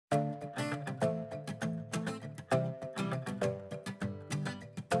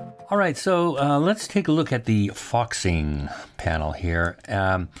All right, so let's take a look at the foxing panel here.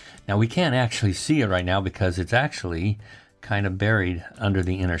 Now we can't actually see it right now because it's actually kind of buried under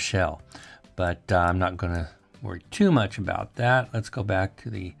the inner shell, but I'm not going to worry too much about that. Let's go back to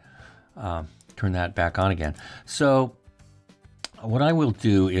the, turn that back on again. So what I will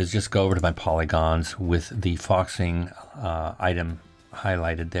do is just go over to my polygons with the foxing item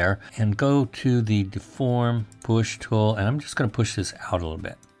highlighted there and go to the deform push tool, and I'm just going to push this out a little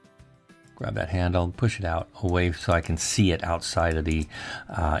bit. Grab that handle, push it out away so I can see it outside of the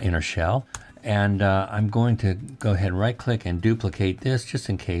inner shell. And I'm going to go ahead and right click and duplicate this just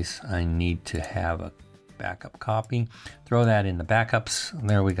in case I need to have a backup copy. Throw that in the backups.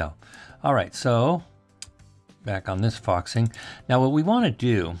 There we go. All right, so back on this foxing. Now what we want to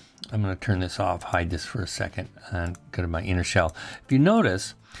do, I'm going to turn this off, hide this for a second, and go to my inner shell. If you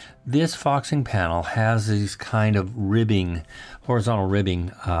notice, this foxing panel has these kind of ribbing, horizontal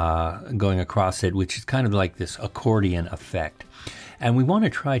ribbing going across it, which is kind of like this accordion effect. And we want to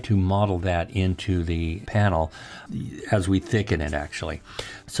try to model that into the panel as we thicken it, actually.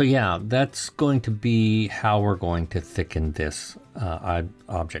 So yeah, that's going to be how we're going to thicken this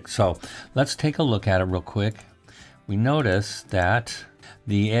object. So let's take a look at it real quick. We notice that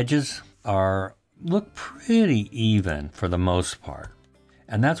the edges look pretty even for the most part.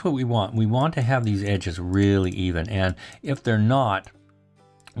 And that's what we want. We want to have these edges really even. And if they're not,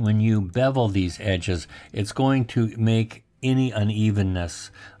 when you bevel these edges, it's going to make any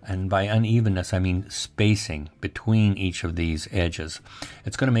unevenness, and by unevenness I mean spacing between each of these edges.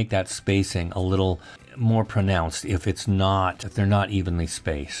 It's going to make that spacing a little more pronounced if they're not evenly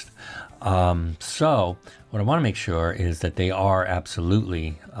spaced. So what I want to make sure is that they are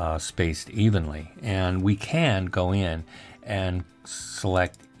absolutely spaced evenly, and we can go in and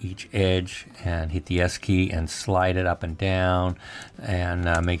select each edge and hit the S key and slide it up and down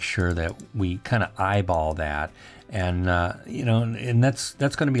and make sure that we kind of eyeball that. And you know, and that's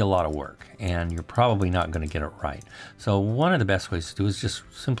going to be a lot of work, and you're probably not going to get it right. So one of the best ways to do is just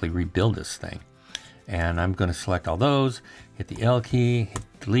simply rebuild this thing. And I'm going to select all those, hit the L key, hit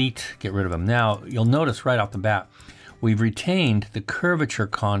delete, get rid of them. Now you'll notice right off the bat we've retained the curvature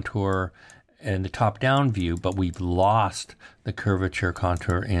contour in the top-down view, but we've lost the curvature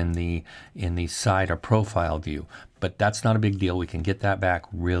contour in the side or profile view. But that's not a big deal. We can get that back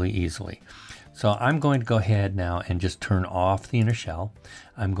really easily. So I'm going to go ahead now and just turn off the inner shell.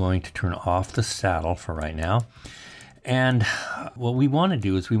 I'm going to turn off the saddle for right now. And what we want to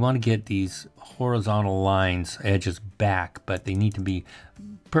do is we want to get these horizontal lines, edges back, but they need to be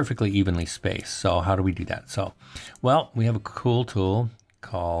perfectly evenly spaced. So how do we do that? So, well, we have a cool tool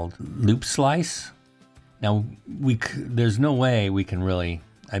called Loop Slice. Now, there's no way we can really,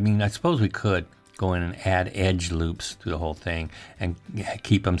 I mean, I suppose we could go in and add edge loops to the whole thing and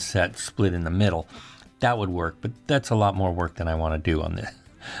keep them split in the middle. That would work, but that's a lot more work than I want to do on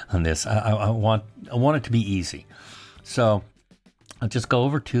this. I want it to be easy. So I'll just go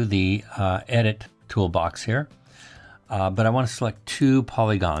over to the edit toolbox here. But I want to select 2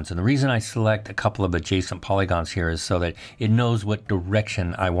 polygons. And the reason I select a couple of adjacent polygons here is so that it knows what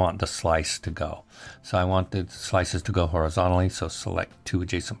direction I want the slice to go. So I want the slices to go horizontally, so select 2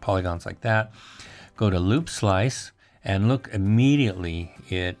 adjacent polygons like that. Go to Loop Slice, and look, immediately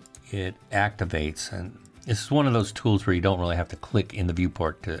it activates. And this is one of those tools where you don't really have to click in the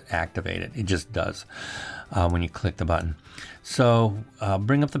viewport to activate it. It just does when you click the button. So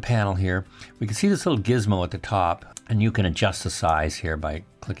bring up the panel here. We can see this little gizmo at the top, and you can adjust the size here by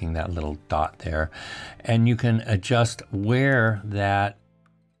clicking that little dot there. And you can adjust where that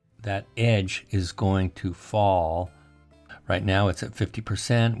edge is going to fall. Right now it's at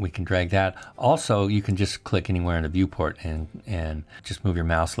 50%. We can drag that. Also, you can just click anywhere in the viewport and just move your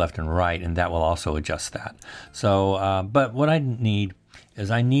mouse left and right, and that will also adjust that. So, but what I need is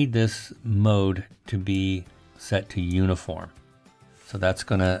I need this mode to be set to uniform. So that's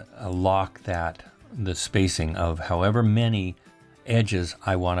going to lock the spacing of however many edges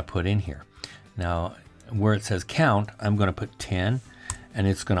I want to put in here. Now, where it says count, I'm going to put 10, and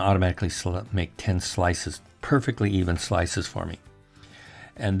it's going to automatically make 10 slices, perfectly even slices for me.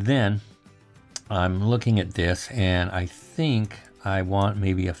 And then I'm looking at this, and I think I want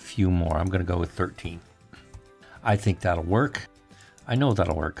maybe a few more. I'm going to go with 13. I think that'll work. I know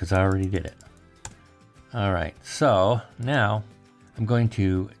that'll work because I already did it. All right, so now I'm going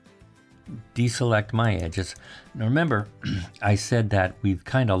to deselect my edges. Now remember, I said that we've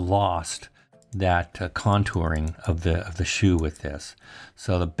kind of lost that contouring of the shoe with this.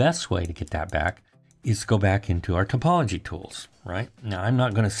 So the best way to get that back is to go back into our topology tools, right? Now I'm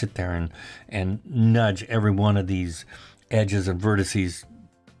not going to sit there and nudge every one of these edges and vertices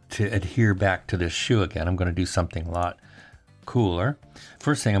to adhere back to this shoe again, I'm going to do something a lot cooler.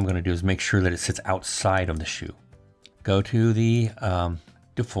 First thing I'm going to do is make sure that it sits outside of the shoe. Go to the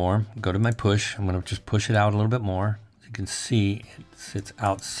deform, go to my push. I'm going to just push it out a little bit more. As you can see, it sits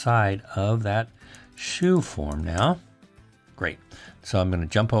outside of that shoe form now. Great. So I'm going to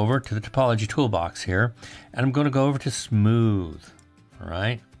jump over to the topology toolbox here, and I'm going to go over to smooth. All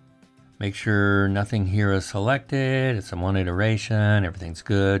right. Make sure nothing here is selected. It's in one iteration. Everything's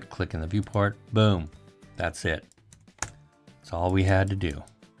good. Click in the viewport. Boom. That's it. That's all we had to do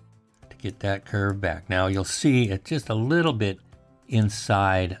to get that curve back. Now you'll see it's just a little bit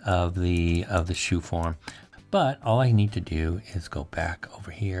inside of the shoe form, but all I need to do is go back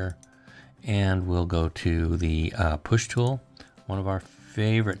over here, and we'll go to the push tool, one of our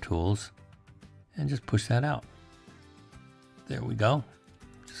favorite tools, and just push that out. There we go.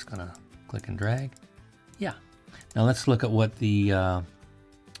 Just gonna click and drag. Yeah. Now let's look at what the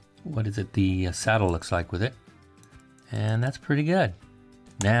the saddle looks like with it. And that's pretty good.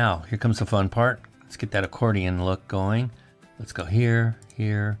 Now, here comes the fun part. Let's get that accordion look going. Let's go here,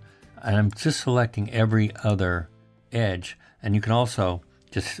 here. And I'm just selecting every other edge. And you can also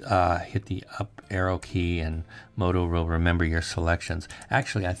just hit the up arrow key, and Modo will remember your selections.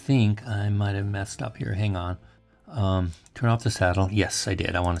 Actually, I think I might have messed up here. Hang on. Turn off the saddle. Yes, I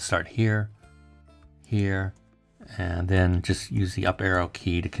did. I want to start here, here, and then just use the up arrow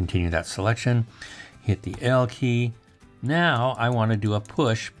key to continue that selection. Hit the L key. Now I want to do a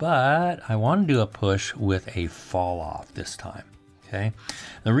push, but I want to do a push with a fall off this time. Okay.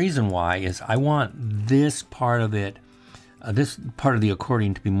 The reason why is I want this part of it, this part of the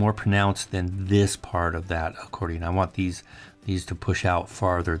accordion to be more pronounced than this part of that accordion. I want these to push out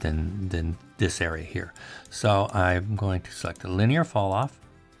farther than this area here. So I'm going to select the linear fall off,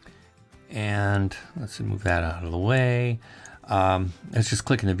 and let's move that out of the way. Let's just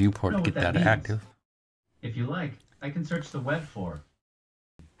click in the viewport to get that active. If you like, I can search the web for.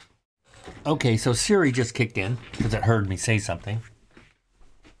 Okay, so Siri just kicked in because it heard me say something.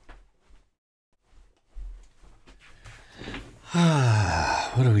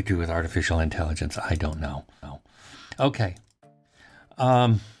 What do we do with artificial intelligence? I don't know. Okay.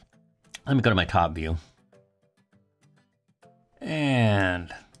 Let me go to my top view.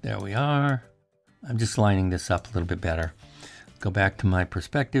 And there we are. I'm just lining this up a little bit better. Go back to my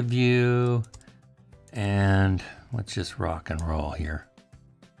perspective view, and let's just rock and roll here.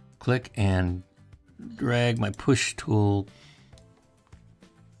 Click and drag my push tool.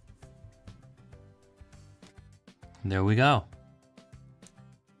 There we go.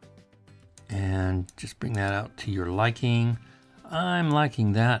 And just bring that out to your liking. I'm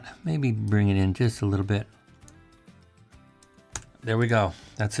liking that. Maybe bring it in just a little bit. There we go.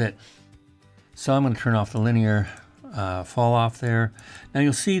 That's it. So I'm going to turn off the linear fall off there. Now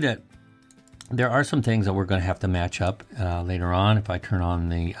you'll see that there are some things that we're going to have to match up later on if I turn on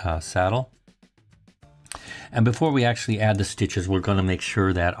the saddle. And before we actually add the stitches, we're going to make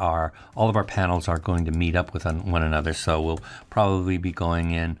sure that all of our panels are going to meet up with one another. So we'll probably be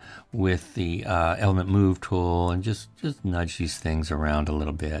going in with the element move tool and just nudge these things around a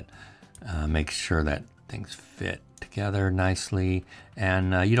little bit. Make sure that things fit together nicely.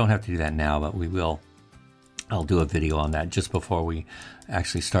 And you don't have to do that now, but we will. I'll do a video on that just before we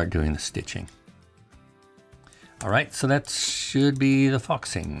actually start doing the stitching. All right, so that should be the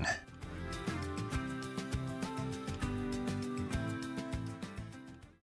foxing.